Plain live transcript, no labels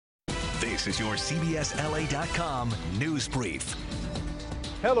This is your CBSLA.com news brief.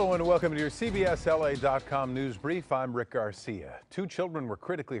 Hello and welcome to your CBSLA.com news brief. I'm Rick Garcia. 2 children were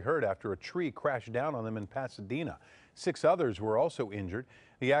critically hurt after a tree crashed down on them in Pasadena. 6 others were also injured.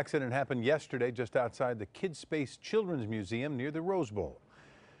 The accident happened yesterday just outside the Kid Space Children's Museum near the Rose Bowl.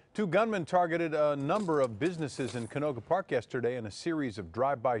 2 gunmen targeted a number of businesses in Canoga Park yesterday in a series of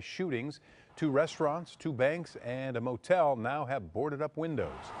drive-by shootings. 2 restaurants, 2 banks, and a motel now have boarded up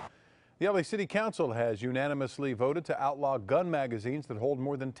windows. The LA City Council has unanimously voted to outlaw gun magazines that hold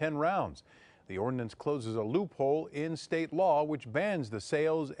more than 10 rounds. The ordinance closes a loophole in state law which bans the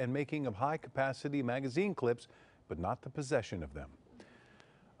sales and making of high-capacity magazine clips, but not the possession of them.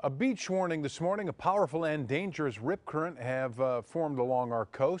 A beach warning this morning. A powerful and dangerous rip current have formed along our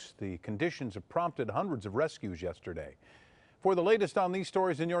coast. The conditions have prompted hundreds of rescues yesterday. For the latest on these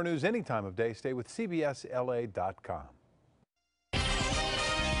stories in your news any time of day, stay with CBSLA.com.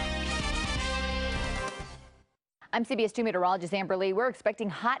 I'm CBS 2 meteorologist Amber Lee. We're expecting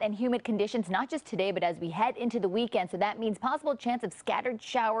hot and humid conditions not just today, but as we head into the weekend. So that means possible chance of scattered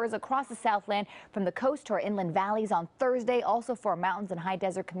showers across the Southland from the coast to our inland valleys on Thursday. Also for our mountains and high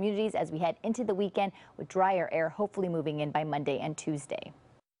desert communities as we head into the weekend with drier air hopefully moving in by Monday and Tuesday.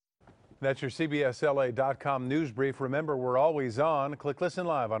 That's your CBSLA.com news brief. Remember, we're always on. Click listen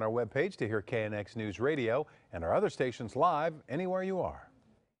live on our webpage to hear KNX News Radio and our other stations live anywhere you are.